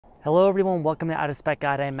Hello everyone, welcome to Out of Spec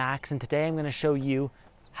Guide. I'm Max, and today I'm going to show you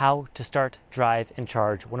how to start, drive, and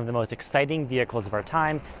charge one of the most exciting vehicles of our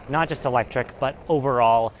time, not just electric, but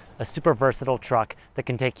overall a super versatile truck that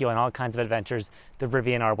can take you on all kinds of adventures, the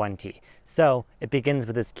Rivian R1T. So it begins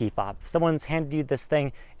with this key fob. If someone's handed you this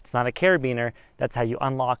thing, it's not a carabiner. That's how you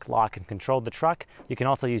unlock, lock, and control the truck. You can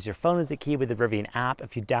also use your phone as a key with the Rivian app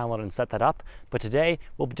if you download and set that up. But today,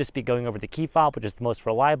 we'll just be going over the key fob, which is the most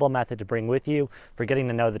reliable method to bring with you for getting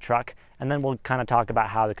to know the truck. And then we'll kind of talk about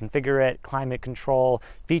how to configure it, climate control,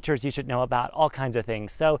 features you should know about, all kinds of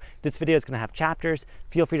things. So this video is going to have chapters.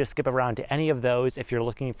 Feel free to skip around to any of those if you're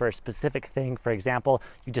looking for a specific thing. For example,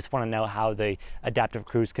 you just want to know how the adaptive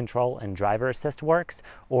cruise control and driver assist works,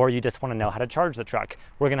 or you just want to know how to charge the truck.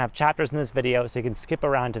 We're going to have chapters in this video, so you can skip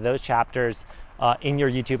around to those chapters in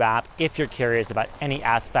your YouTube app if you're curious about any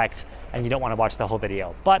aspect and you don't want to watch the whole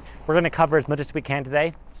video. But we're going to cover as much as we can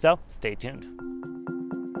today, so stay tuned.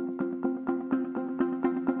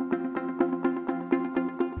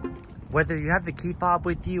 Whether you have the key fob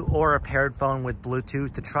with you or a paired phone with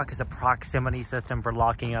Bluetooth, the truck has a proximity system for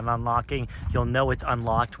locking and unlocking. You'll know it's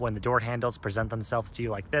unlocked when the door handles present themselves to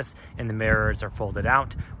you like this and the mirrors are folded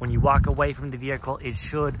out. When you walk away from the vehicle, it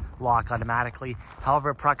should lock automatically.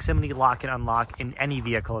 However, proximity lock and unlock in any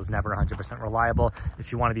vehicle is never 100% reliable.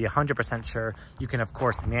 If you want to be 100% sure, you can of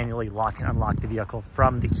course manually lock and unlock the vehicle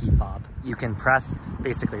from the key fob. You can press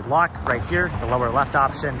basically lock right here, the lower left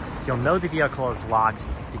option. You'll know the vehicle is locked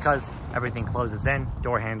because everything closes in,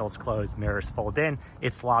 door handles close, mirrors fold in,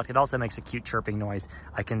 it's locked. It also makes a cute chirping noise.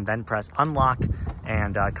 I can then press unlock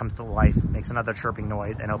and comes to life, makes another chirping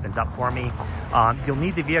noise and opens up for me. You'll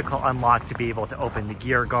need the vehicle unlocked to be able to open the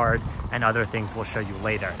gear guard and other things we'll show you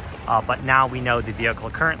later. But now we know the vehicle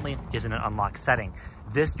currently is in an unlocked setting.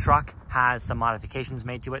 This truck has some modifications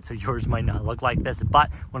made to it, so yours might not look like this,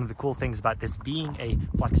 but one of the cool things about this being a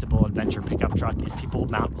flexible adventure pickup truck is people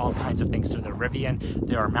mount all kinds of things to their Rivian.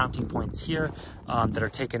 There are mounting points here that are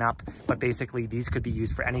taken up, but basically these could be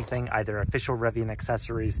used for anything, either official Rivian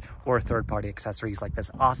accessories or third-party accessories like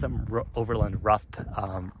this awesome Overland Rough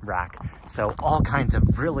rack. So all kinds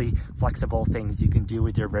of really flexible things you can do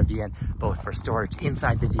with your Rivian, both for storage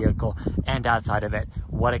inside the vehicle and outside of it.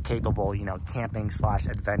 What a capable, camping /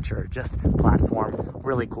 adventure, just platform,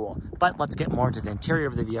 really cool. But let's get more into the interior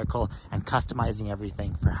of the vehicle and customizing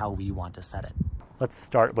everything for how we want to set it. Let's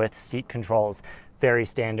start with seat controls. Very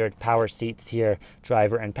standard power seats here,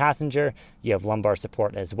 driver and passenger. You have lumbar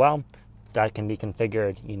support as well. That can be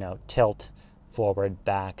configured, tilt, forward,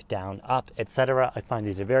 back, down, up, etc. I find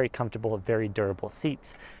these are very comfortable, very durable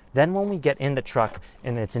seats. Then when we get in the truck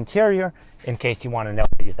in its interior, in case you want to know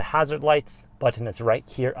how to use the hazard lights, button is right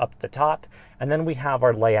here up at the top. And then we have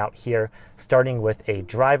our layout here, starting with a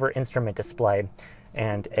driver instrument display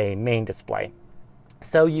and a main display.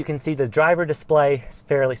 So you can see the driver display is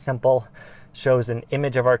fairly simple. Shows an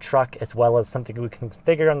image of our truck as well as something we can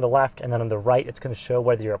configure on the left, and then on the right it's going to show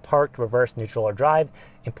whether you're parked, reverse, neutral, or drive.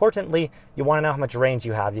 Importantly, you want to know how much range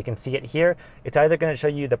you have. You can see it here. It's either going to show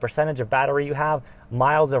you the percentage of battery you have,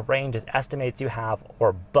 miles of range it estimates you have,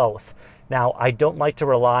 or both. Now, I don't like to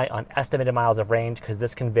rely on estimated miles of range because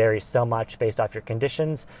this can vary so much based off your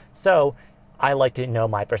conditions. So I like to know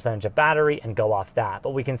my percentage of battery and go off that.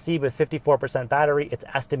 But we can see with 54% battery, it's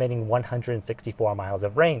estimating 164 miles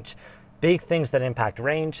of range. Big things that impact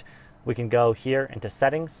range, we can go here into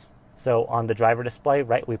settings. So on the driver display,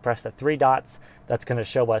 right, we press the 3 dots. That's going to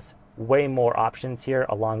show us way more options here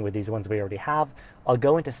along with these ones we already have. I'll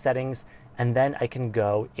go into settings and then I can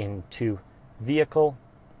go into vehicle.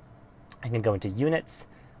 I can go into units,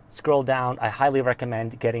 scroll down. I highly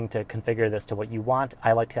recommend getting to configure this to what you want.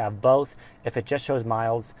 I like to have both. If it just shows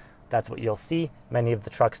miles, that's what you'll see. Many of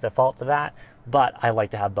the trucks default to that, but I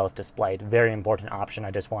like to have both displayed. Very important option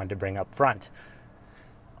I just wanted to bring up front.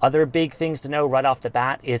 Other big things to know right off the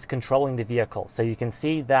bat is controlling the vehicle. So you can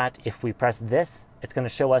see that if we press this, it's going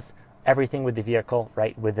to show us everything with the vehicle,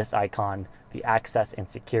 right, with this icon, the access and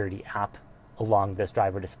security app along this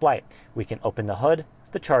driver display. We can open the hood,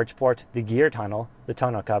 the charge port, the gear tunnel, the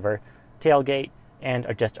tonneau cover, tailgate, and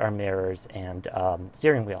adjust our mirrors and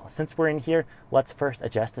steering wheel. Since we're in here, let's first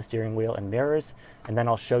adjust the steering wheel and mirrors, and then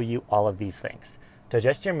I'll show you all of these things. To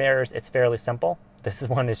adjust your mirrors, it's fairly simple. This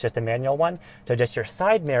one is just a manual one. To adjust your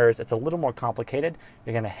side mirrors, it's a little more complicated.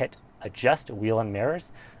 You're gonna hit adjust wheel and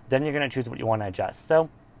mirrors, then you're gonna choose what you wanna adjust. So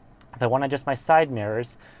if I wanna adjust my side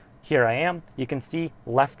mirrors, here I am. You can see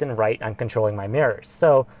left and right, I'm controlling my mirrors.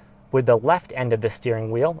 So with the left end of the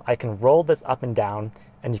steering wheel, I can roll this up and down,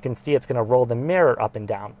 and you can see it's going to roll the mirror up and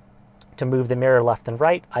down. To move the mirror left and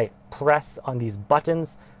right, I press on these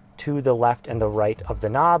buttons to the left and the right of the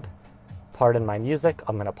knob, pardon my music,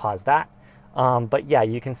 I'm gonna pause that. But yeah,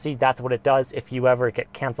 you can see that's what it does. If you ever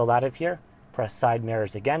get canceled out of here, press side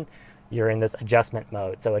mirrors again, you're in this adjustment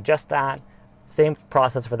mode. So adjust that. Same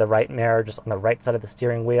process for the right mirror, just on the right side of the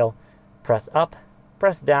steering wheel. Press up,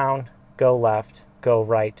 press down, go left, go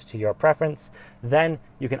right to your preference. Then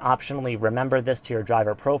you can optionally remember this to your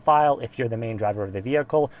driver profile if you're the main driver of the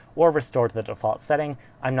vehicle, or restore to the default setting.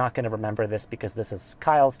 I'm not going to remember this because this is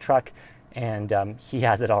Kyle's truck, and he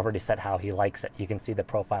has it already set how he likes it. You can see the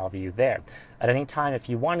profile view there. At any time, if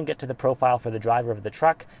you want to get to the profile for the driver of the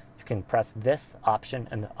truck, you can press this option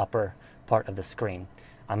in the upper part of the screen.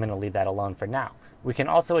 I'm going to leave that alone for now. We can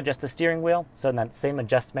also adjust the steering wheel. So in that same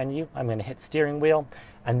adjust menu, I'm going to hit steering wheel,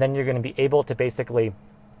 and then you're going to be able to basically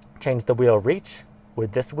change the wheel reach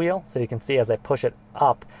with this wheel. So you can see as I push it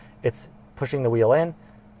up, it's pushing the wheel in.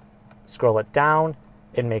 Scroll it down,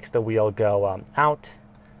 it makes the wheel go out.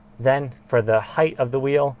 Then for the height of the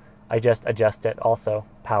wheel, I just adjust it also,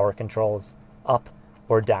 power controls up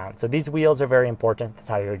or down. So these wheels are very important. That's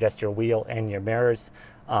how you adjust your wheel and your mirrors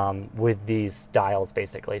with these dials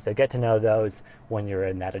basically. So get to know those when you're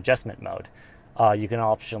in that adjustment mode. You can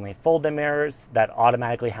optionally fold the mirrors. That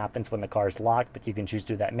automatically happens when the car is locked, but you can choose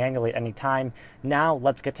to do that manually at any time. Now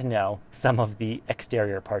let's get to know some of the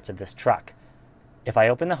exterior parts of this truck. If I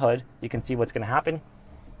open the hood, you can see what's going to happen.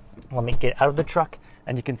 Let me get out of the truck,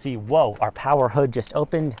 and you can see, whoa, our power hood just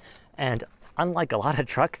opened. And unlike a lot of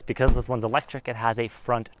trucks, because this one's electric, it has a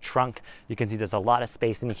front trunk. You can see there's a lot of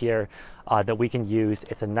space in here that we can use.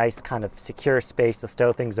 It's a nice kind of secure space to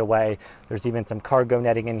stow things away. There's even some cargo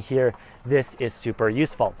netting in here. This is super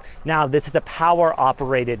useful. Now, this is a power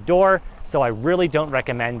operated door, so I really don't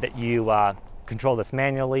recommend that you control this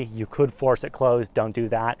manually. You could force it closed. Don't do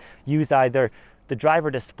that. Use either the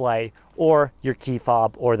driver display or your key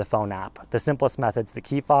fob or the phone app. The simplest method's the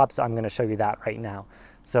key fob, so I'm going to show you that right now.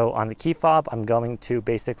 So on the key fob, I'm going to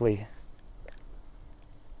basically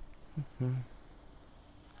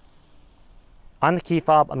on the key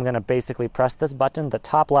fob, I'm going to basically press this button, the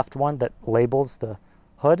top left one that labels the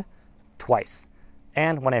hood, twice.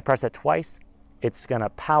 And when I press it twice, it's going to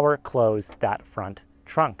power close that front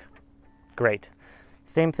trunk. Great.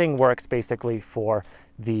 Same thing works basically for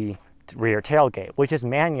the rear tailgate, which is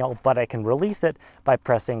manual, but I can release it by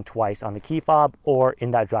pressing twice on the key fob or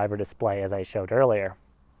in that driver display as I showed earlier.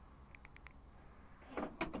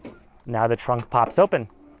 Now the trunk pops open,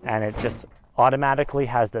 and it just automatically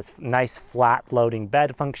has this nice flat loading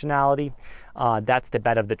bed functionality. That's the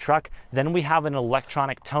bed of the truck. Then we have an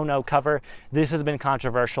electronic tonneau cover. This has been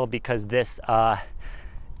controversial because this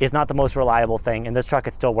is not the most reliable thing. In this truck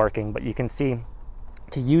it's still working, but you can see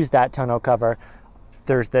to use that tonneau cover,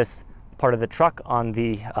 there's this part of the truck on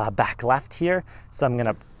the back left here. So I'm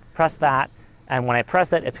gonna press that, and when I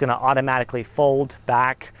press it, it's gonna automatically fold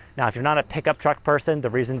back. Now, if you're not a pickup truck person, the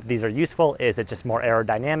reason these are useful is it's just more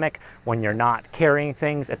aerodynamic. When you're not carrying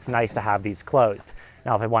things, it's nice to have these closed.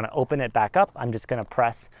 Now, if I want to open it back up, I'm just going to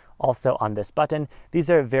press also on this button.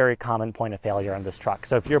 These are a very common point of failure on this truck.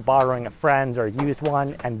 So if you're borrowing a friend's or used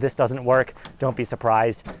one and this doesn't work, don't be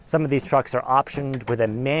surprised. Some of these trucks are optioned with a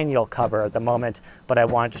manual cover at the moment, but I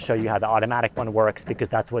wanted to show you how the automatic one works because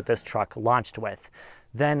that's what this truck launched with.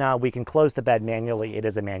 Then we can close the bed manually. It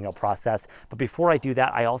is a manual process. But before I do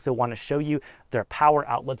that, I also want to show you there are power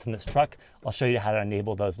outlets in this truck. I'll show you how to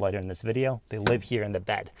enable those later in this video. They live here in the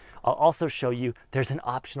bed. I'll also show you there's an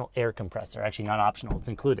optional air compressor. Actually, not optional, it's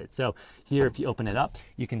included. So here, if you open it up,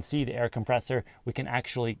 you can see the air compressor. We can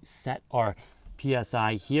actually set our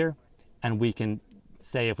PSI here, and we can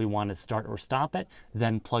say if we want to start or stop it,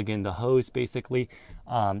 then plug in the hose basically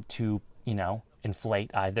to,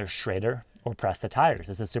 inflate either shredder or press the tires.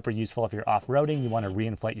 This is super useful if you're off-roading, you want to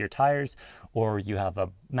reinflate your tires, or you have a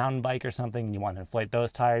mountain bike or something and you want to inflate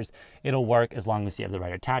those tires. It'll work as long as you have the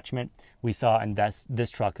right attachment. We saw in this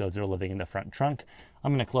truck, those are living in the front trunk.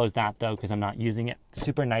 I'm going to close that though because I'm not using it.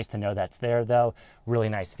 Super nice to know that's there though. Really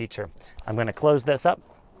nice feature. I'm going to close this up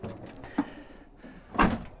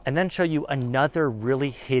and then show you another really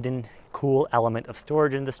hidden cool element of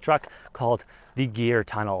storage in this truck called the gear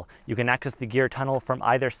tunnel. You can access the gear tunnel from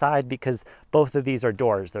either side because both of these are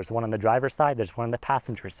doors. There's one on the driver's side, there's one on the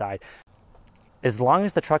passenger side. As long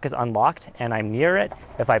as the truck is unlocked and I'm near it,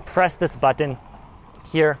 if I press this button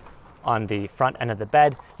here on the front end of the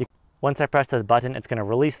bed, once I press this button, it's going to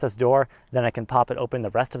release this door. Then I can pop it open the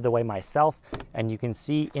rest of the way myself. And you can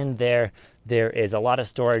see in there is a lot of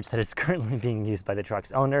storage that is currently being used by the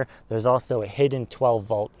truck's owner. There's also a hidden 12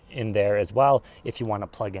 volt in there as well. If you want to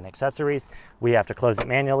plug in accessories, we have to close it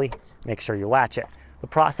manually. Make sure you latch it. The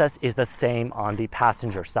process is the same on the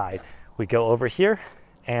passenger side. We go over here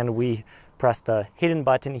and we press the hidden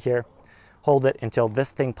button here. hold it until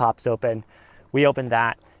this thing pops open. We open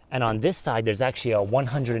that, and on this side, there's actually a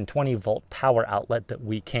 120 volt power outlet that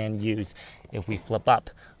we can use if we flip up.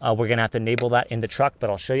 We're gonna have to enable that in the truck, but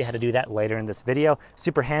I'll show you how to do that later in this video.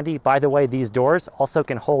 Super handy. By the way, these doors also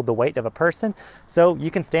can hold the weight of a person, so you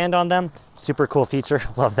can stand on them. Super cool feature,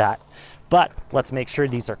 love that. But let's make sure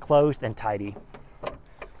these are closed and tidy.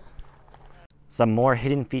 Some more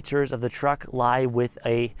hidden features of the truck lie with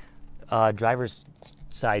a driver's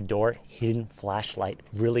side door hidden flashlight.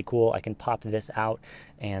 Really cool. I can pop this out,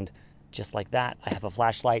 and just like that, I have a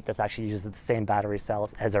flashlight that's actually uses the same battery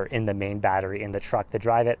cells as are in the main battery in the truck to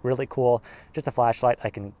drive it. Really cool. Just a flashlight. I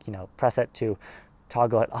can, press it to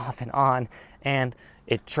toggle it off and on, and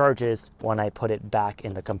it charges when I put it back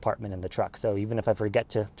in the compartment in the truck. So even if I forget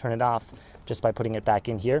to turn it off, just by putting it back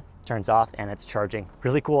in here, turns off and it's charging.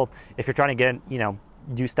 Really cool. If you're trying to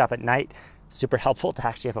get, do stuff at night, super helpful to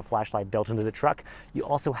actually have a flashlight built into the truck. You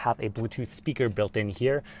also have a Bluetooth speaker built in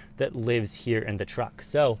here that lives here in the truck.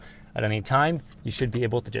 So at any time, you should be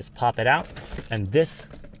able to just pop it out, and this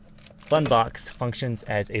fun box functions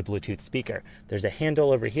as a Bluetooth speaker. There's a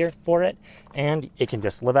handle over here for it, and it can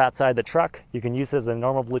just live outside the truck. You can use this as a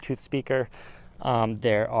normal Bluetooth speaker.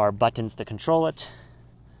 There are buttons to control it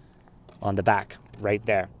on the back right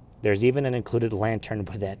there. There's even an included lantern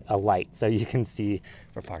with it, a light, so you can see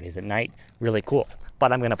for parties at night. Really cool.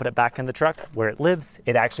 But I'm gonna put it back in the truck where it lives.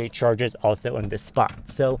 It actually charges also in this spot.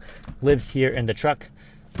 So lives here in the truck.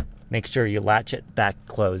 Make sure you latch it back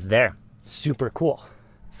closed there. Super cool.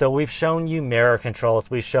 So we've shown you mirror controls,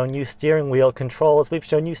 we've shown you steering wheel controls, we've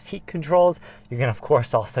shown you seat controls. You can of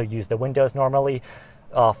course also use the windows normally.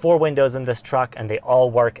 4 windows in this truck, and they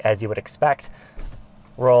all work as you would expect.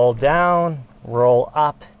 Roll down, roll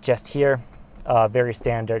up, just here. Very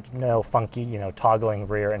standard, no funky, toggling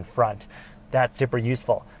rear and front. That's super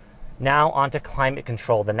useful. Now onto climate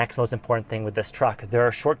control, the next most important thing with this truck. There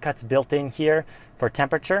are shortcuts built in here for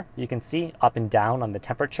temperature. You can see up and down on the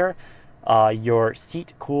temperature. Your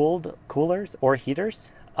seat coolers or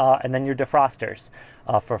heaters, and then your defrosters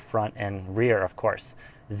for front and rear, of course.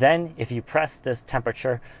 Then if you press this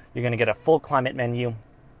temperature, you're gonna get a full climate menu.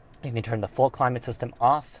 You can turn the full climate system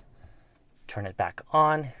off, turn it back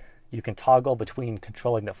on. You can toggle between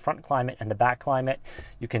controlling the front climate and the back climate.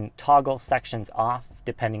 You can toggle sections off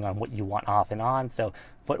depending on what you want off and on. So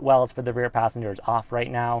footwells for the rear passenger is off right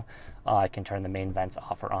now. I can turn the main vents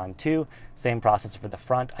off or on too. Same process for the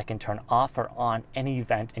front. I can turn off or on any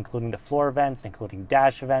vent, including the floor vents, including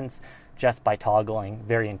dash vents, just by toggling.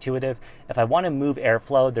 Very intuitive. If I want to move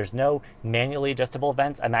airflow, there's no manually adjustable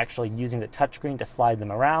vents. I'm actually using the touchscreen to slide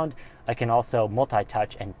them around. I can also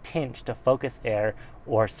multi-touch and pinch to focus air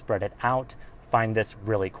or spread it out. Find this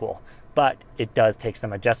really cool, but it does take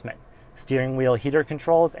some adjustment. Steering wheel heater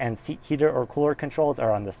controls and seat heater or cooler controls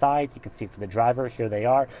are on the side. You can see for the driver, here they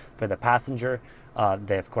are. For the passenger,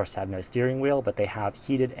 they of course have no steering wheel, but they have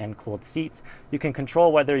heated and cooled seats. You can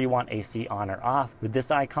control whether you want AC on or off with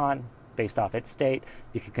this icon based off its state.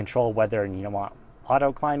 You can control whether you want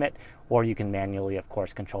auto climate, or you can manually, of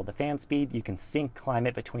course, control the fan speed. You can sync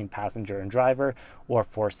climate between passenger and driver or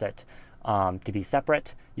force it to be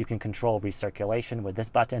separate. You can control recirculation with this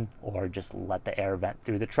button, or just let the air vent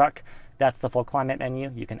through the truck. That's the full climate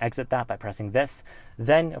menu. You can exit that by pressing this.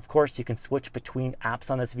 Then, of course, you can switch between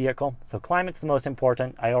apps on this vehicle. So climate's the most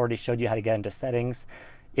important. I already showed you how to get into settings.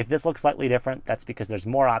 If this looks slightly different, that's because there's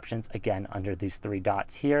more options, again, under these 3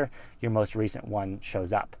 dots here. Your most recent one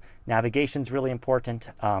shows up. Navigation's really important.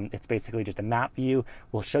 It's basically just a map view.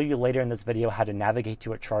 We'll show you later in this video how to navigate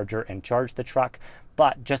to a charger and charge the truck.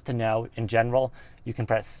 But just to know, in general, you can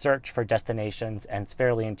press search for destinations, and it's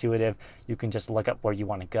fairly intuitive. You can just look up where you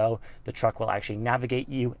want to go. The truck will actually navigate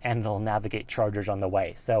you, and it'll navigate chargers on the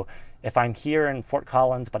way. So if I'm here in Fort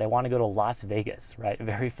Collins, but I want to go to Las Vegas, right,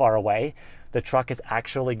 very far away, the truck is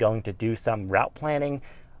actually going to do some route planning,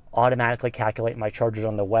 automatically calculate my chargers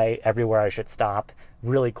on the way, everywhere I should stop.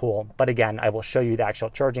 Really cool. But again, I will show you the actual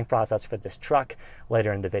charging process for this truck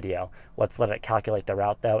later in the video. Let's let it calculate the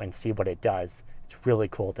route though and see what it does. It's really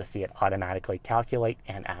cool to see it automatically calculate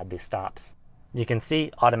and add these stops. You can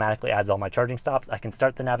see automatically adds all my charging stops. I can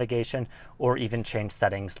start the navigation or even change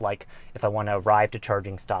settings, like if I want to arrive to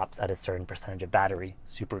charging stops at a certain percentage of battery.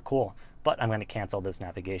 Super cool. But I'm going to cancel this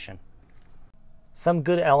navigation. Some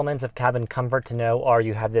good elements of cabin comfort to know are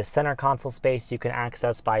you have this center console space you can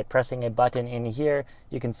access by pressing a button in here.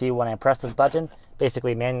 You can see when I press this button,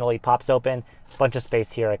 basically manually pops open. Bunch of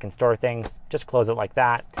space here, I can store things. Just close it like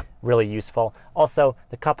that. really useful. Also,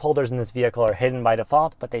 the cup holders in this vehicle are hidden by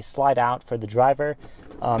default, but they slide out for the driver,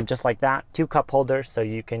 just like that. 2 cup holders, so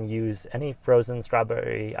you can use any frozen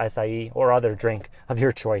strawberry acai or other drink of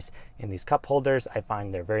your choice in these cup holders. I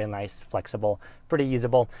find they're very nice, flexible, pretty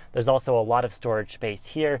usable. There's also a lot of storage space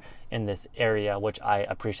here in this area, which I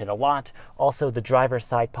appreciate a lot. Also, the driver's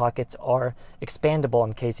side pockets are expandable,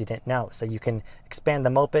 in case you didn't know. So you can expand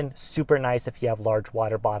them open. Super nice if you have large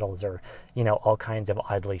water bottles or, you know, all kinds of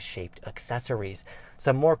oddly shaped accessories.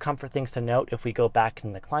 Some more comfort things to note: if we go back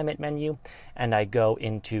in the climate menu and I go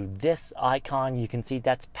into this icon, you can see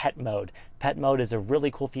that's pet mode. Pet mode is a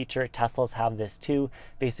really cool feature. Teslas have this too.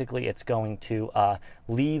 Basically, it's going to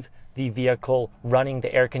leave the vehicle running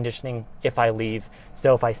the air conditioning if I leave.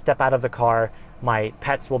 So if I step out of the car, my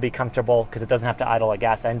pets will be comfortable because it doesn't have to idle a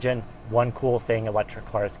gas engine. One cool thing electric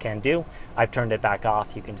cars can do. I've turned it back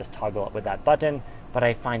off. You can just toggle it with that button, but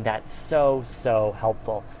I find that so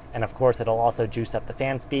helpful. And of course, it'll also juice up the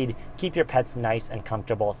fan speed, keep your pets nice and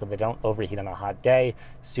comfortable so they don't overheat on a hot day.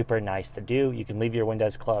 Super nice to do. You can leave your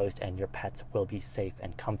windows closed and your pets will be safe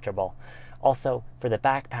and comfortable. Also, for the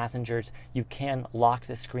back passengers, you can lock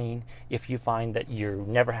the screen if you find that you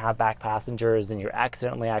never have back passengers and you're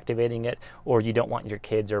accidentally activating it, or you don't want your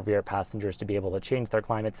kids or rear passengers to be able to change their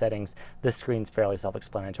climate settings. This screen's fairly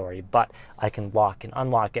self-explanatory, but I can lock and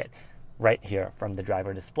unlock it right here from the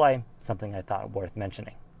driver display, something I thought worth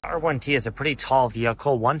mentioning. R1T is a pretty tall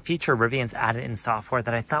vehicle. One feature Rivian's added in software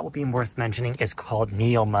that I thought would be worth mentioning is called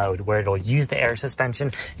Neo Mode, where it'll use the air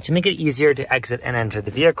suspension to make it easier to exit and enter the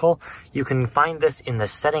vehicle. You can find this in the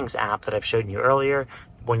settings app that I've shown you earlier.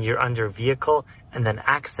 When you're under vehicle and then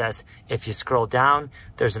access, if you scroll down,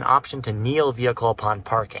 there's an option to kneel vehicle upon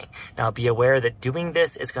parking. Now be aware that doing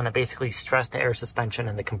this is going to basically stress the air suspension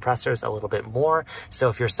and the compressors a little bit more. So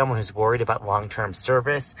if you're someone who's worried about long-term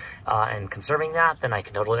service and conserving that, then I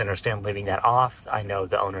can totally understand leaving that off. I know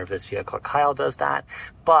the owner of this vehicle, Kyle, does that.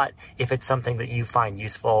 But if it's something that you find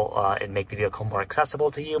useful and make the vehicle more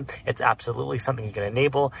accessible to you, it's absolutely something you can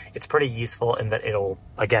enable. It's pretty useful in that it'll,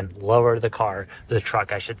 again, lower the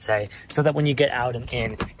truck, I should say, so that when you get out and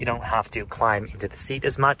in, you don't have to climb into the seat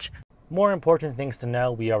as much. More important things to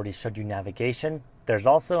know: we already showed you navigation. There's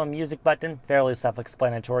also a music button, fairly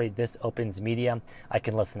self-explanatory. This opens media. I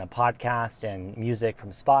can listen to podcasts and music from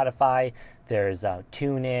Spotify. There's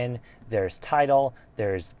TuneIn, there's Tidal,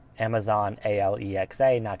 there's Amazon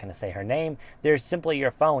Alexa, not going to say her name. There's simply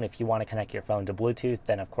your phone. If you want to connect your phone to Bluetooth,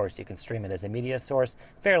 then of course you can stream it as a media source.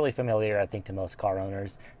 Fairly familiar, I think, to most car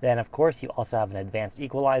owners. Then of course you also have an advanced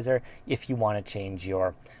equalizer if you want to change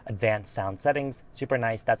your advanced sound settings. Super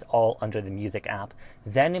nice. That's all under the music app.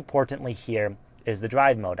 Then importantly here is the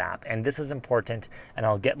drive mode app, and this is important, and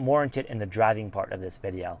I'll get more into it in the driving part of this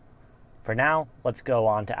video. For now, let's go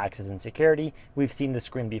on to access and security. We've seen this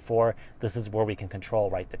screen before. This is where we can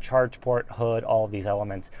control, right, the charge port, hood, all of these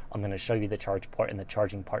elements. I'm going to show you the charge port in the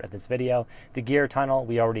charging part of this video. The gear tunnel,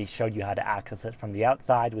 we already showed you how to access it from the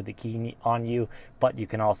outside with the key on you, but you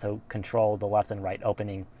can also control the left and right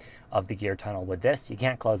opening of the gear tunnel with this. You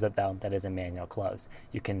can't close it though, that is a manual close.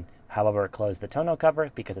 You can, however, close the tonneau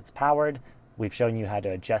cover because it's powered. We've shown you how to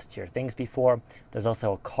adjust your things before. There's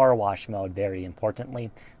also a car wash mode, very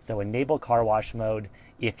importantly. So enable car wash mode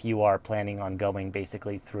if you are planning on going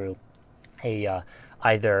basically through a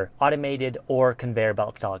either automated or conveyor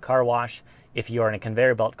belt style car wash. If you are in a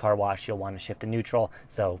conveyor belt car wash, you'll want to shift to neutral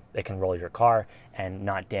so it can roll your car and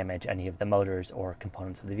not damage any of the motors or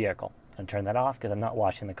components of the vehicle. I'm going to turn that off because I'm not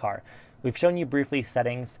washing the car. We've shown you briefly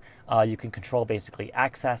settings. You can control basically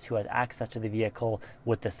access, who has access to the vehicle,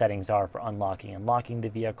 what the settings are for unlocking and locking the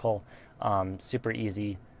vehicle. Super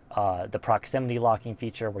easy. The proximity locking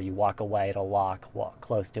feature, where you walk away, it'll lock, walk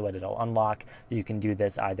close to it, it'll unlock. You can do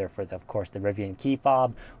this either for, of course, the Rivian key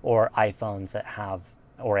fob or iPhones that have,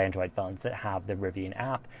 or Android phones that have the Rivian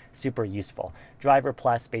app. Super useful. Driver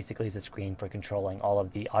Plus basically is a screen for controlling all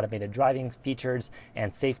of the automated driving features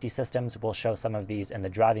and safety systems. We'll show some of these in the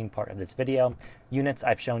driving part of this video. Units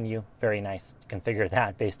I've shown you, very nice. Configure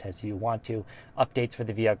that based as you want to. Updates for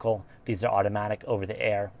the vehicle, these are automatic over the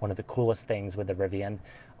air. One of the coolest things with the Rivian.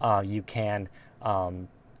 You can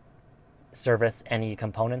service any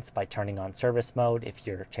components by turning on service mode. If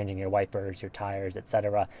you're changing your wipers, your tires,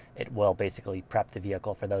 etc., it will basically prep the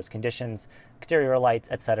vehicle for those conditions. exterior lights,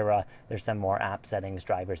 etc. There's some more app settings,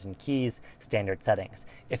 drivers and keys, standard settings.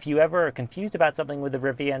 If you ever are confused about something with the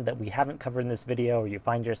Rivian that we haven't covered in this video, or you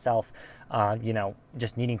find yourself,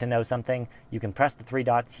 just needing to know something, you can press the three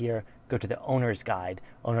dots here, go to the owner's guide.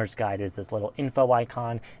 Owner's guide is this little info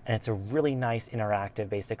icon, and it's a really nice interactive,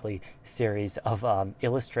 basically, series of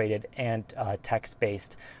illustrated and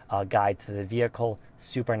text-based guides to the vehicle.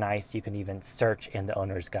 Super nice. You can even search in the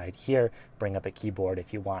owner's guide here, bring up a keyboard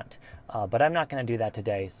if you want. But I'm not going to do that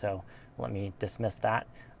today, so let me dismiss that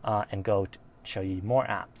and go to show you more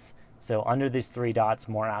apps. So under these three dots,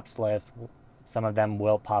 more apps live. Some of them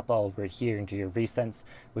will pop over here into your recents.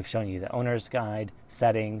 We've shown you the owner's guide,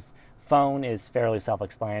 settings. Phone is fairly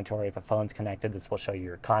self-explanatory. If a phone's connected, this will show you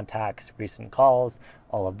your contacts, recent calls,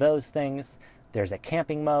 all of those things. There's a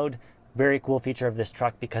camping mode. Very cool feature of this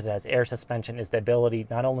truck, because it has air suspension, is the ability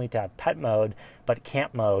not only to have pet mode, but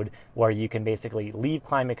camp mode, where you can basically leave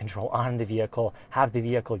climate control on the vehicle, have the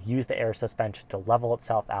vehicle use the air suspension to level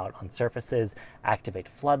itself out on surfaces, activate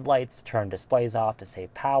floodlights, turn displays off to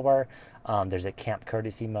save power. There's a camp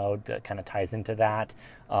courtesy mode that kind of ties into that.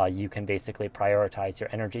 You can basically prioritize your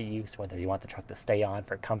energy use, whether you want the truck to stay on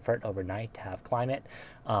for comfort overnight to have climate,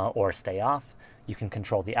 or stay off. You can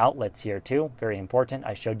control the outlets here too, very important.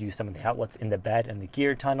 I showed you some of the outlets in the bed and the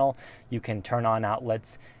gear tunnel. You can turn on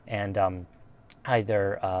outlets and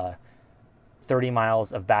either 30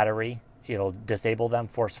 miles of battery, it'll disable them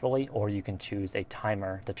forcefully, or you can choose a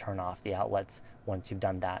timer to turn off the outlets once you've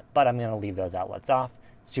done that. But I'm gonna leave those outlets off.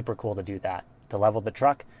 Super cool to do that. To level the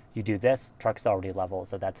truck, you do this, truck's already level,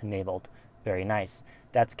 so that's enabled. Very nice.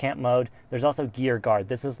 That's camp mode. There's also gear guard.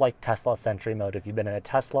 This is like Tesla Sentry mode. If you've been in a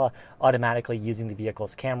Tesla, automatically using the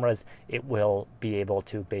vehicle's cameras, it will be able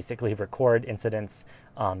to basically record incidents.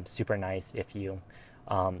 Super nice if you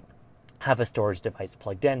have a storage device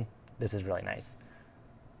plugged in. This is really nice.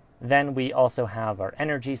 Then we also have our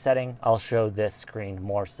energy setting. I'll show this screen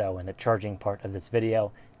more so in the charging part of this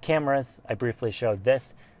video. Cameras, I briefly showed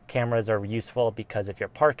this. Cameras are useful because if you're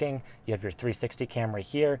parking, you have your 360 camera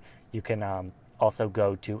here. You can also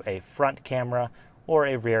go to a front camera or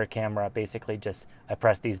a rear camera. Basically just, I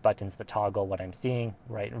press these buttons to toggle what I'm seeing,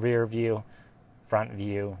 right? Rear view, front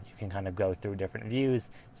view. You can kind of go through different views,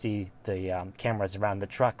 see the cameras around the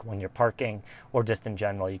truck when you're parking, or just in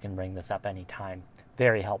general, you can bring this up anytime.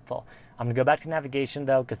 Very helpful. I'm gonna go back to navigation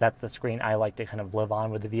though, because that's the screen I like to kind of live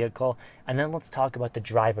on with the vehicle. And then let's talk about the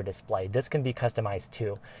driver display. This can be customized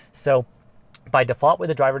too. So by default with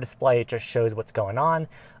the driver display, it just shows what's going on.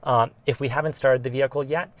 If we haven't started the vehicle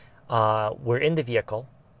yet, we're in the vehicle.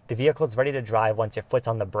 The vehicle is ready to drive once your foot's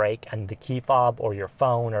on the brake and the key fob or your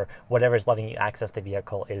phone or whatever is letting you access the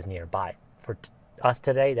vehicle is nearby. For us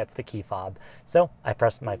today, that's the key fob. So I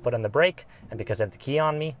press my foot on the brake, and because I have the key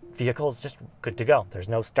on me, vehicle is just good to go. There's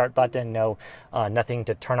no start button, no nothing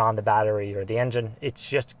to turn on the battery or the engine. It's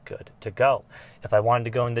just good to go. If I wanted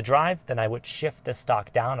to go into drive, then I would shift the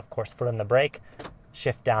stock down, of course, foot on the brake,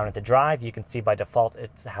 shift down into drive. You can see by default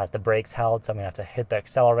it has the brakes held, so I'm gonna have to hit the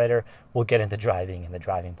accelerator. We'll get into driving in the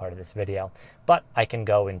driving part of this video. But I can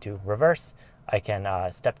go into reverse. I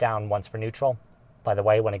can step down once for neutral. By the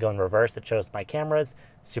way, when I go in reverse, it shows my cameras.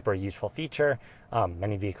 Super useful feature.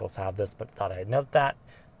 Many vehicles have this, but thought I'd note that.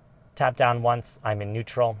 Tap down once, I'm in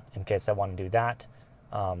neutral, in case I want to do that,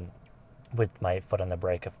 with my foot on the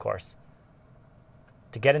brake, of course.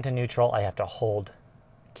 To get into neutral, I have to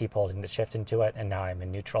keep holding the shift into it, and now I'm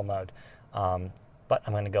in neutral mode. But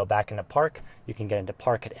I'm going to go back into park. You can get into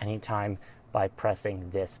park at any time by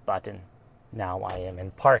pressing this button. Now I am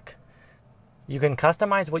in park. You can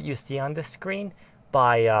customize what you see on this screen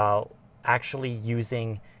by actually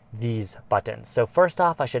using these buttons. So first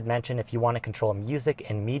off, I should mention, if you want to control music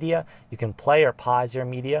and media, you can play or pause your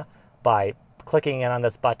media by clicking in on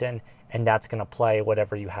this button, and that's going to play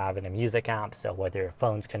whatever you have in a music app. So whether your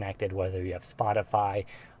phone's connected, whether you have Spotify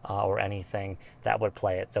or anything, that would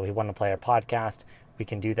play it. So if we want to play our podcast, we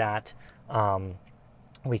can do that.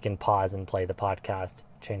 We can pause and play the podcast,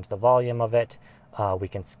 change the volume of it. We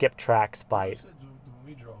can skip tracks by... When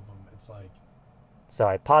we drove them, it's like... So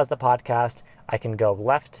I pause the podcast. I can go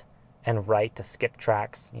left and right to skip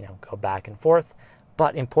tracks, go back and forth.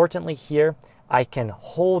 But importantly here, I can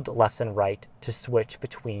hold left and right to switch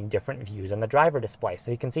between different views on the driver display. So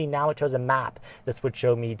you can see now it shows a map. This would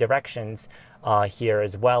show me directions here,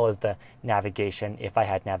 as well as the navigation if I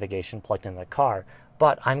had navigation plugged in the car.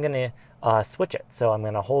 But I'm going to switch it. So I'm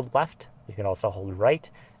going to hold left. You can also hold right.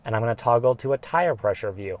 And I'm going to toggle to a tire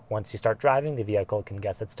pressure view. Once you start driving, the vehicle can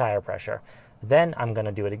guess its tire pressure. Then I'm going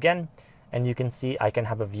to do it again, and you can see I can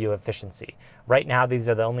have a view efficiency. Right now, these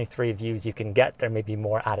are the only 3 views you can get. There may be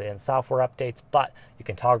more added in software updates, but you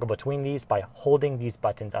can toggle between these by holding these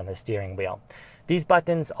buttons on the steering wheel. These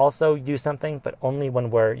buttons also do something, but only when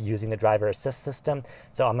we're using the driver assist system,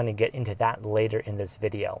 so I'm going to get into that later in this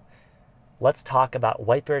video. Let's talk about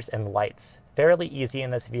wipers and lights. Fairly easy in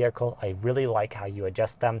this vehicle. I really like how you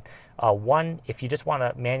adjust them. One, if you just want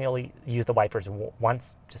to manually use the wipers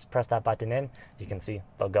once, just press that button in. You can see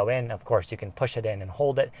they'll go in. Of course, you can push it in and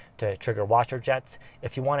hold it to trigger washer jets.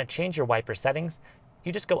 If you want to change your wiper settings,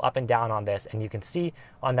 you just go up and down on this, and you can see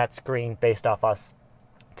on that screen, based off us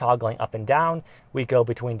toggling up and down, we go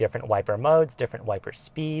between different wiper modes, different wiper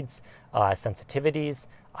speeds, sensitivities.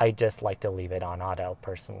 I just like to leave it on auto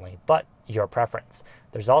personally, but your preference.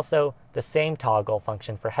 There's also the same toggle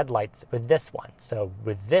function for headlights with this one. So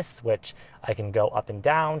with this switch, I can go up and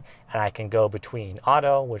down, and I can go between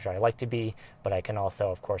auto, which I like to be, but I can also,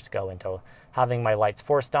 of course, go into having my lights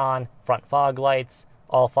forced on, front fog lights,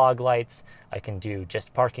 all fog lights. I can do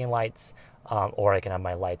just parking lights, or I can have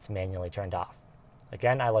my lights manually turned off.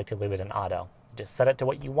 Again, I like to leave it in auto. Just set it to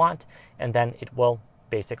what you want, and then it will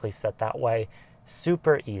basically set that way.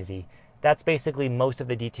 Super easy. That's basically most of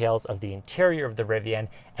the details of the interior of the Rivian,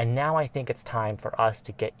 and now I think it's time for us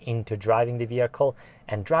to get into driving the vehicle.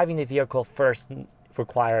 And driving the vehicle first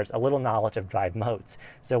requires a little knowledge of drive modes.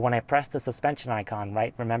 So when I press the suspension icon,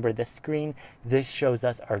 right, remember this screen, this shows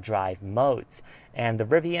us our drive modes. And the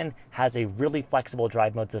Rivian has a really flexible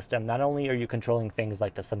drive mode system. Not only are you controlling things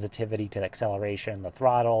like the sensitivity to the acceleration, the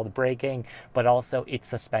throttle, the braking, but also its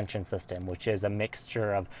suspension system, which is a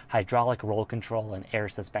mixture of hydraulic roll control and air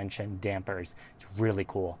suspension dampers. It's really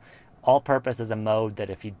cool. All purpose is a mode that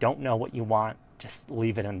if you don't know what you want, just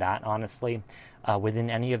leave it in that, honestly. Within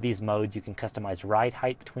any of these modes, you can customize ride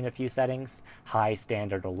height between a few settings, high,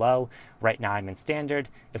 standard, or low. Right now I'm in standard.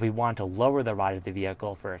 If we want to lower the ride of the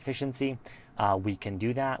vehicle for efficiency, we can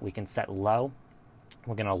do that. We can set low.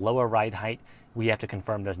 We're going to lower ride height. We have to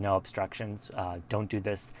confirm there's no obstructions. Don't do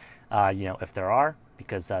this, if there are,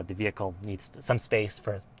 because the vehicle needs some space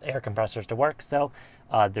for air compressors to work. So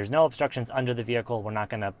there's no obstructions under the vehicle. We're not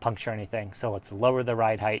going to puncture anything. So let's lower the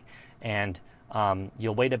ride height, and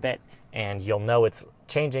you'll wait a bit and you'll know it's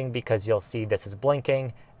changing because you'll see this is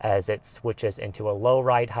blinking as it switches into a low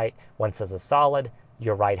ride height. Once it's a solid,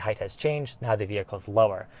 your ride height has changed. Now the vehicle's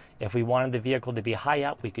lower. If we wanted the vehicle to be high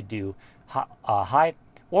up, we could do high,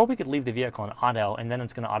 or we could leave the vehicle in auto, and then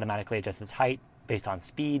it's going to automatically adjust its height based on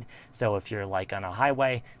speed. So if you're like on a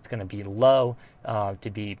highway, it's going to be low to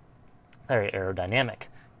be very aerodynamic.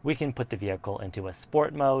 We can put the vehicle into a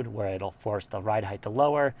sport mode where it'll force the ride height to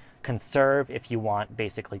lower, conserve if you want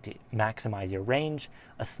basically to maximize your range,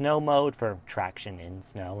 a snow mode for traction in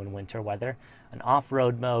snow and winter weather, an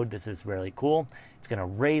off-road mode. This is really cool. It's going to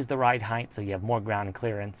raise the ride height so you have more ground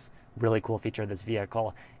clearance. Really cool feature of this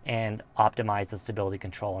vehicle, and optimize the stability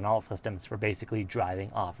control in all systems for basically driving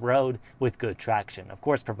off-road with good traction. Of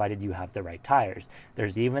course, provided you have the right tires.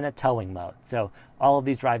 There's even a towing mode. So all of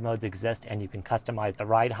these drive modes exist, and you can customize the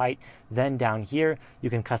ride height. Then down here, you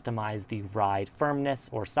can customize the ride firmness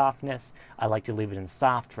or softness. I like to leave it in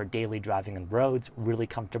soft for daily driving on roads, really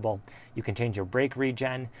comfortable. You can change your brake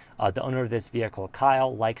regen. The owner of this vehicle,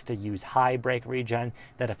 Kyle, likes to use high brake regen.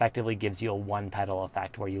 That effectively gives you a one pedal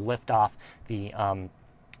effect where you lift off the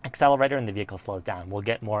accelerator and the vehicle slows down. We'll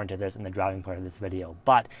get more into this in the driving part of this video,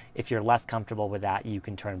 but if you're less comfortable with that, you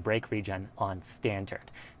can turn brake regen on standard.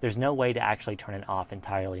 There's no way to actually turn it off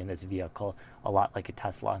entirely in this vehicle, a lot like a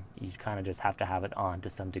Tesla. You kind of just have to have it on to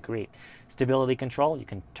some degree. Stability control, you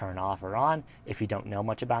can turn off or on. If you don't know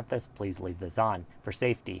much about this, please leave this on for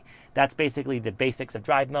safety. That's basically the basics of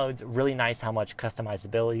drive modes. Really nice how much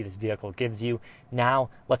customizability this vehicle gives you. Now,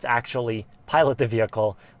 let's actually pilot the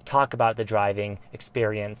vehicle, talk about the driving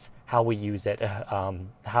experience, how we use it,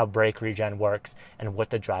 how brake regen works, and what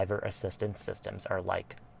the driver assistance systems are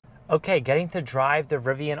like. Okay, getting to drive the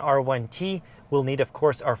Rivian R1T, we'll need, of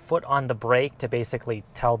course, our foot on the brake to basically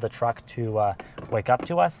tell the truck to wake up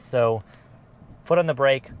to us. So, foot on the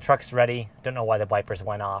brake, truck's ready. Don't know why the wipers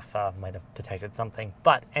went off, might have detected something.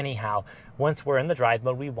 But anyhow, once we're in the drive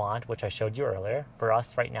mode we want, which I showed you earlier, for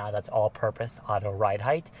us right now, that's all-purpose auto ride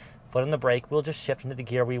height. Foot on the brake, we'll just shift into the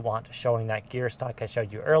gear we want, showing that gear stock I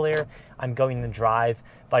showed you earlier. I'm going to drive.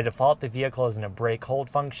 By default, the vehicle is in a brake hold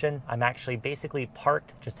function. I'm actually basically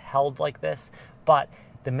parked, just held like this. But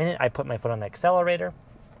the minute I put my foot on the accelerator,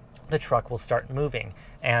 the truck will start moving.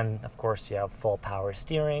 And of course, you have full power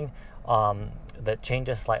steering that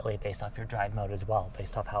changes slightly based off your drive mode as well,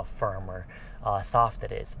 based off how firm or soft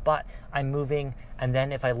it is. But I'm moving, and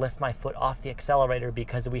then if I lift my foot off the accelerator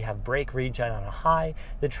because we have brake regen on a high,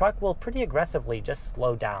 the truck will pretty aggressively just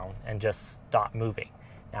slow down and just stop moving.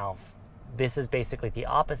 Now, this is basically the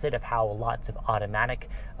opposite of how lots of automatic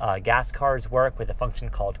gas cars work with a function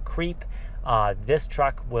called creep. This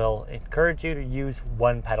truck will encourage you to use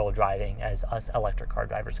one pedal driving, as us electric car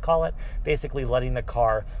drivers call it, basically letting the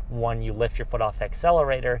car, when you lift your foot off the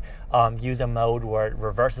accelerator, use a mode where it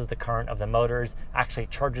reverses the current of the motors, actually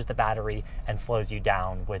charges the battery, and slows you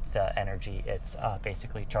down with the energy it's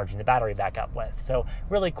basically charging the battery back up with. So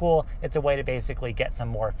really cool. It's a way to basically get some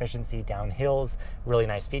more efficiency down hills. Really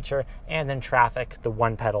nice feature. And then traffic, the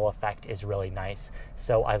one pedal effect is really nice.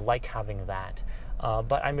 So I like having that.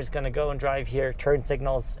 But I'm just going to go and drive here. Turn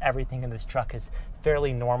signals, everything in this truck is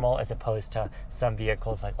fairly normal, as opposed to some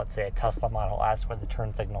vehicles like, let's say, a Tesla Model S, where the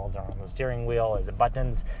turn signals are on the steering wheel, as the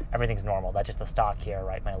buttons, everything's normal. That's just the stock here,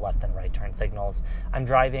 right? My left and right turn signals. I'm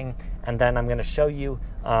driving, and then I'm going to show you,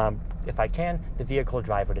 if I can, the vehicle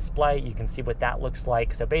driver display. You can see what that looks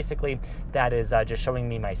like. So basically, that is just showing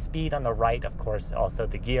me my speed on the right, of course, also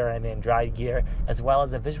the gear I'm in, drive gear, as well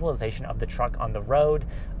as a visualization of the truck on the road,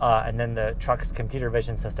 and then the truck's computer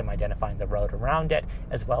vision system identifying the road around it,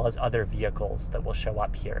 as well as other vehicles that will show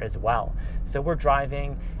up here as well. So we're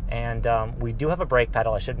driving, and we do have a brake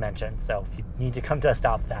pedal, I should mention. So if you need to come to a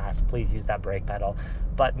stop fast, please use that brake pedal.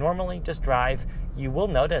 But normally, just drive. You will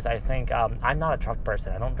notice, I think, I'm not a truck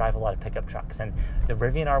person. I don't drive a lot of pickup trucks, and the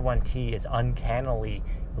Rivian R1T is uncannily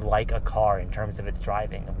like a car in terms of its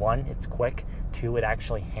driving. One, it's quick. Two, it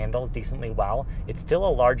actually handles decently well. It's still a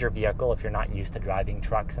larger vehicle if you're not used to driving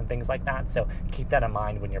trucks and things like that, so keep that in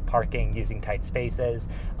mind when you're parking, using tight spaces.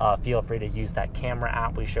 Feel free to use that camera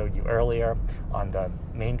app we showed you earlier on the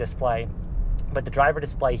main display. But the driver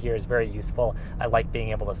display here is very useful. I like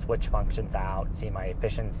being able to switch functions out, see my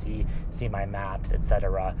efficiency, see my maps,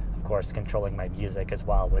 etc. Of course, controlling my music as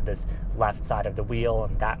well with this left side of the wheel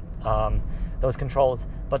and that those controls.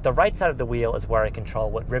 But the right side of the wheel is where I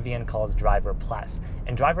control what Rivian calls Driver Plus.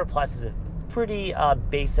 And Driver Plus is a pretty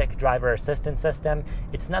basic driver assistance system.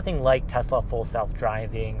 It's nothing like Tesla full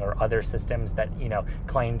self-driving or other systems that, you know,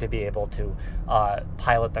 claim to be able to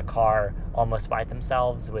pilot the car almost by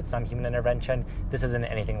themselves with some human intervention. This isn't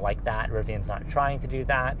anything like that. Rivian's not trying to do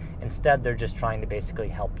that. Instead, they're just trying to basically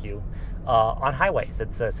help you on highways.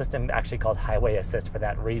 It's a system actually called Highway Assist for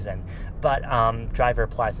that reason. But Driver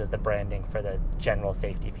Plus is the branding for the general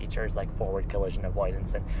safety features like forward collision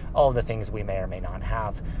avoidance and all of the things we may or may not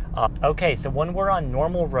have. Okay, so when we're on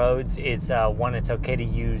normal roads, it's okay to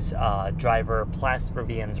use Driver Plus,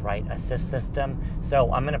 Rivian's right assist system.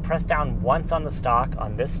 So I'm going to press down once on the stock,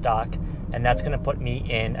 on this stock, and that's going to put me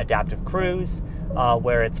in adaptive cruise,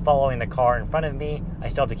 where it's following the car in front of me. I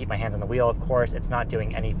still have to keep my hands on the wheel, of course. It's not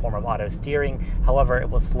doing any form of auto steering. However, it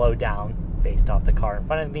will slow down based off the car in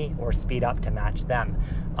front of me or speed up to match them.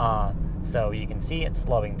 So you can see it's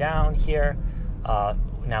slowing down here.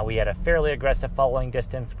 Now we had a fairly aggressive following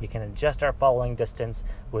distance. We can adjust our following distance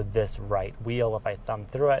with this right wheel if I thumb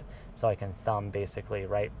through it. So I can thumb basically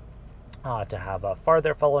right to have a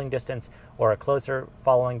farther following distance or a closer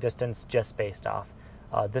following distance just based off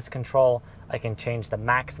this control. I can change the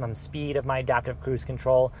maximum speed of my adaptive cruise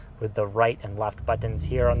control with the right and left buttons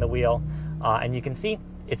here on the wheel. And you can see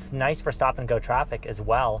it's nice for stop and go traffic as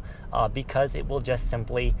well, because it will just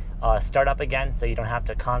simply start up again, so you don't have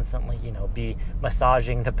to constantly, be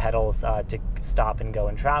massaging the pedals to stop and go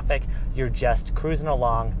in traffic. You're just cruising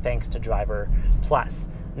along thanks to Driver Plus.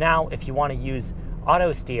 Now, if you want to use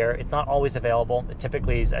auto steer, it's not always available. It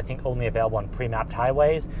typically is, I think, only available on pre-mapped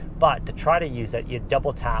highways. But to try to use it, you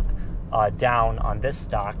double tap down on this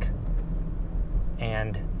stock,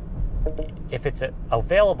 and if it's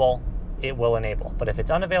available, it will enable. But if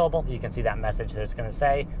it's unavailable, you can see that message that it's going to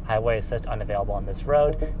say highway assist unavailable on this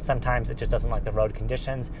road. Sometimes it just doesn't like the road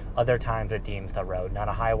conditions. Other times it deems the road not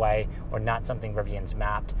a highway or not something Rivian's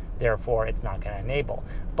mapped. Therefore, it's not going to enable.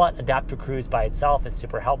 But adaptive cruise by itself is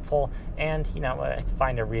super helpful, and I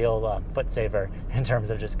find a real foot saver in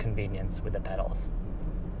terms of just convenience with the pedals.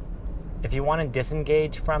 If you want to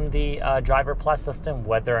disengage from the Driver Plus system,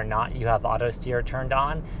 whether or not you have auto steer turned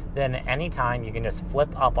on, then anytime you can just flip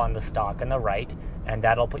up on the stock on the right, and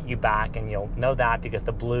that'll put you back, and you'll know that because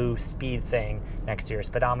the blue speed thing next to your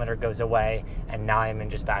speedometer goes away, and now I'm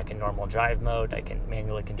just back in normal drive mode. I can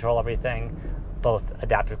manually control everything. Both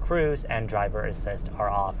adaptive cruise and driver assist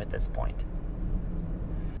are off at this point.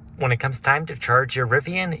 When it comes time to charge your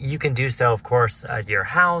Rivian, you can do so, of course, at your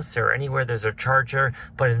house or anywhere there's a charger.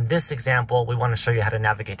 But in this example, we want to show you how to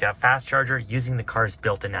navigate to a fast charger using the car's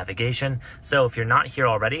built-in navigation. So if you're not here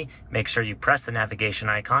already, make sure you press the navigation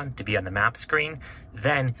icon to be on the map screen.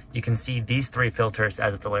 Then you can see these 3 filters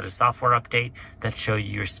as the latest software update that show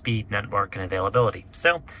you your speed, network, and availability.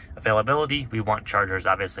 So availability, we want chargers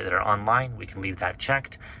obviously that are online. We can leave that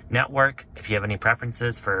checked. Network, if you have any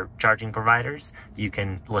preferences for charging providers, you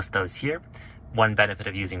can list those here. One benefit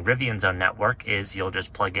of using Rivian's own network is you'll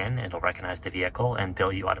just plug in, it'll recognize the vehicle and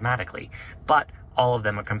bill you automatically. But all of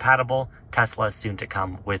them are compatible. Tesla is soon to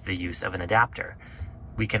come with the use of an adapter.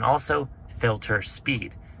 We can also filter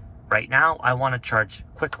speed. Right now, I want to charge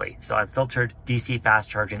quickly, so I've filtered DC fast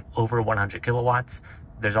charging over 100 kilowatts.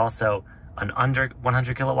 There's also an under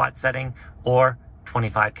 100 kilowatt setting or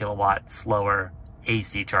 25 kilowatt slower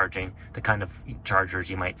AC charging, the kind of chargers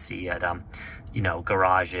you might see at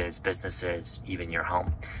garages, businesses, even your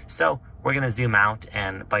home. So we're going to zoom out,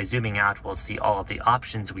 and by zooming out, we'll see all of the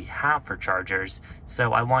options we have for chargers.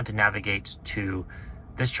 So I want to navigate to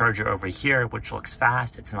this charger over here, which looks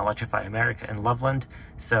fast. It's an Electrify America in Loveland.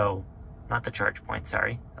 So not the charge point,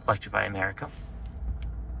 sorry, Electrify America.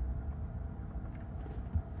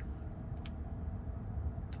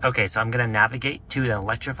 Okay, so I'm going to navigate to the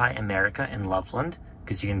Electrify America in Loveland,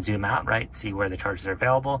 because you can zoom out, right? See where the chargers are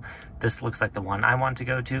available. This looks like the one I want to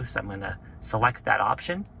go to, so I'm going to select that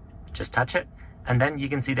option, just touch it, and then you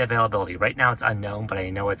can see the availability. Right now it's unknown, but I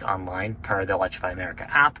know it's online per the Electrify America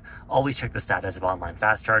app. Always check the status of online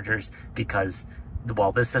fast chargers, because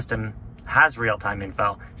while this system has real-time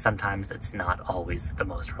info, sometimes it's not always the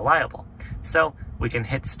most reliable. So we can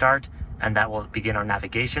hit start, and that will begin our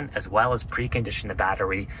navigation, as well as precondition the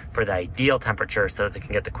battery for the ideal temperature so that they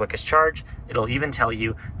can get the quickest charge. It'll even tell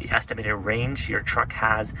you the estimated range your truck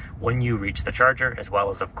has when you reach the charger, as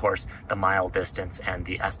well as, of course, the mile distance and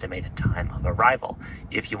the estimated time of arrival.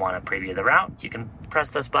 If you want to preview the route, you can press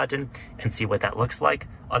this button and see what that looks like.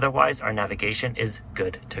 Otherwise, our navigation is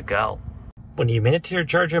good to go. When you made it to your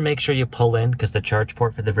charger, make sure you pull in, because the charge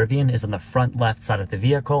port for the Rivian is on the front left side of the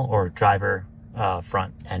vehicle, or driver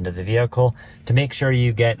front end of the vehicle. To make sure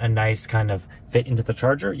you get a nice kind of fit into the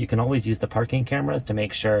charger, you can always use the parking cameras to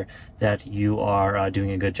make sure that you are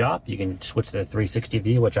doing a good job. You can switch to the 360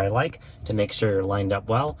 view, which I like, to make sure you're lined up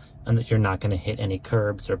well and that you're not going to hit any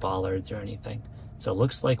curbs or bollards or anything. So it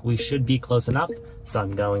looks like we should be close enough. So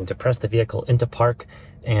I'm going to press the vehicle into park.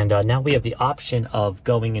 And now we have the option of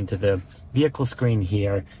going into the vehicle screen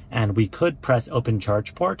here, and we could press open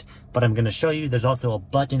charge port, but I'm going to show you there's also a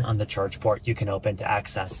button on the charge port you can open to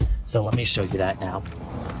access. So let me show you that now.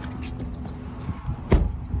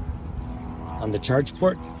 On the charge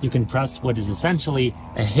port, you can press what is essentially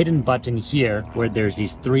a hidden button here where there's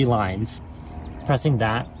these 3 lines. Pressing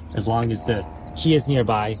that, as long as the key is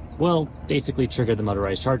nearby, will basically trigger the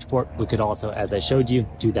motorized charge port. We could also, as I showed you,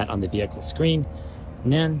 do that on the vehicle screen.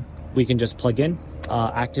 And then we can just plug in,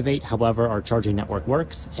 activate however our charging network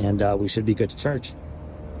works, and we should be good to charge.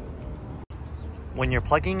 When you're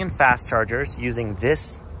plugging in fast chargers using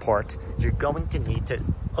this port, you're going to need to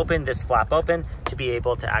open this flap open to be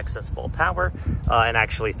able to access full power and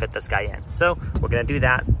actually fit this guy in. So we're going to do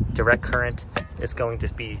that. Direct current is going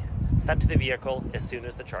to be sent to the vehicle as soon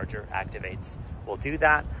as the charger activates. We'll do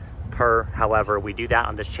that however we do that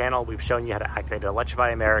on this channel. We've shown you how to activate Electrify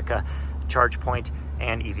America, charge point,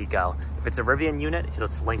 and EVgo. If it's a Rivian unit,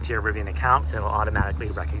 it's linked to your Rivian account and it will automatically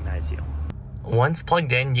recognize you. Once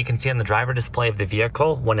plugged in, you can see on the driver display of the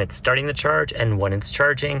vehicle when it's starting the charge and when it's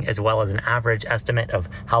charging, as well as an average estimate of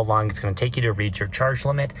how long it's going to take you to reach your charge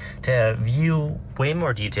limit. To view way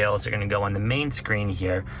more details, you're going to go on the main screen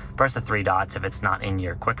here, press the 3 dots if it's not in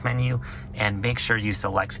your quick menu, and make sure you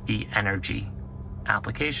select the energy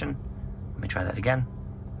application. Let me try that again.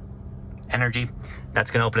 Energy. That's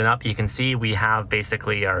going to open it up. You can see we have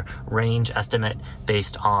basically our range estimate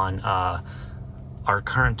based on our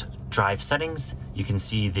current drive settings. You can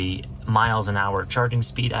see the miles an hour charging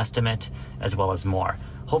speed estimate, as well as more.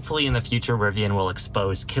 Hopefully in the future, Rivian will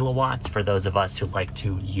expose kilowatts for those of us who like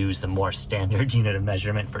to use the more standard unit of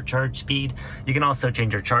measurement for charge speed. You can also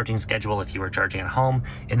change your charging schedule if you were charging at home.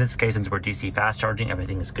 In this case, since we're DC fast charging,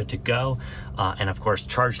 everything is good to go. And of course,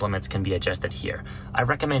 charge limits can be adjusted here. I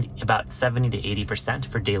recommend about 70 to 80%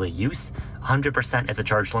 for daily use. 100% as a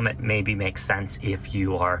charge limit maybe makes sense if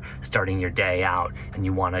you are starting your day out and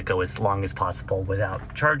you want to go as long as possible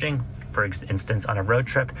without charging. For instance, on a road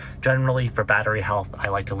trip, generally for battery health, I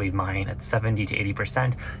like to leave mine at 70 to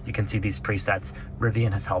 80%. You can see these presets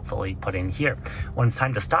Rivian has helpfully put in here. When it's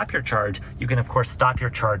time to stop your charge, you can of course stop your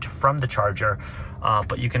charge from the charger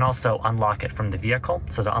but you can also unlock it from the vehicle.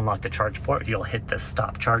 So to unlock the charge port, you'll hit the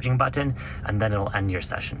stop charging button, and then it'll end your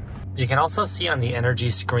session. You can also see on the energy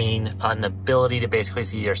screen an ability to basically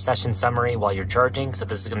see your session summary while you're charging. So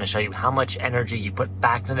this is going to show you how much energy you put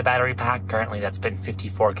back into the battery pack. Currently, that's been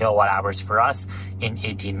 54 kilowatt hours for us in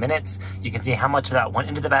 18 minutes. You can see how much of that went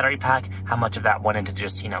into the battery pack, how much of that went into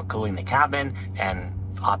just, cooling the cabin and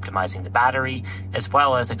optimizing the battery, as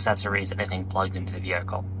well as accessories, anything plugged into the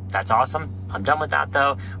vehicle. That's awesome. I'm done with that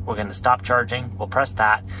though. We're going to stop charging. We'll press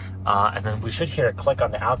that, and then we should hear a click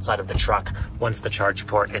on the outside of the truck once the charge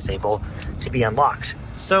port is able to be unlocked.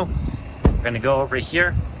 So we're going to go over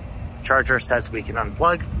here. Charger says we can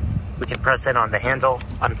unplug. We can press in on the handle,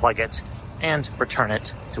 unplug it, and return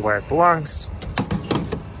it to where it belongs.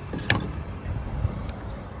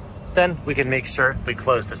 Then we can make sure we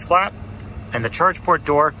close this flap, and the charge port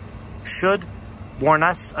door should warn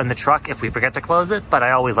us on the truck if we forget to close it, but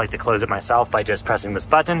I always like to close it myself by just pressing this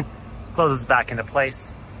button, closes back into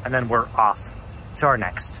place, and then we're off to our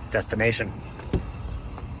next destination.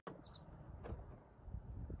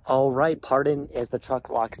 All right, pardon as the truck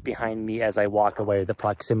locks behind me as I walk away the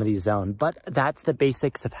proximity zone, but that's the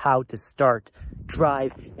basics of how to start,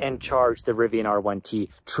 drive, and charge the Rivian R1T.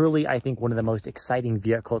 Truly, I think one of the most exciting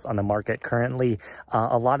vehicles on the market currently.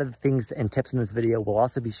 A lot of the things and tips in this video will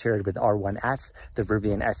also be shared with R1S, the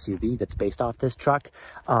Rivian SUV that's based off this truck,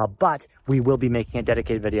 but we will be making a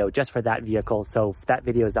dedicated video just for that vehicle. So if that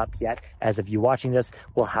video is up yet, as of you watching this,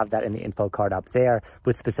 we'll have that in the info card up there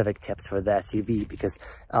with specific tips for the SUV, because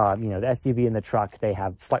the SUV and the truck, they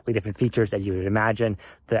have slightly different features as you would imagine.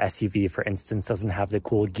 The SUV, for instance, doesn't have the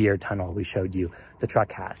cool gear tunnel we showed you the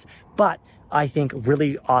truck has. But I think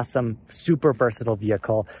really awesome, super versatile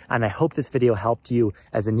vehicle. And I hope this video helped you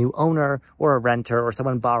as a new owner or a renter or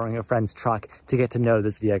someone borrowing a friend's truck to get to know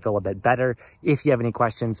this vehicle a bit better. If you have any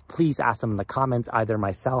questions, please ask them in the comments, either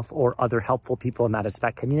myself or other helpful people in that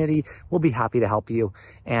spec community. We'll be happy to help you.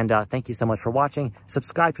 And thank you so much for watching.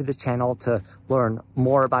 Subscribe to this channel to learn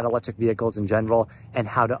more about electric vehicles in general and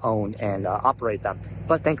how to own and operate them.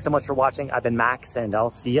 But thanks so much for watching. I've been Max, and I'll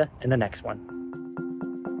see you in the next one.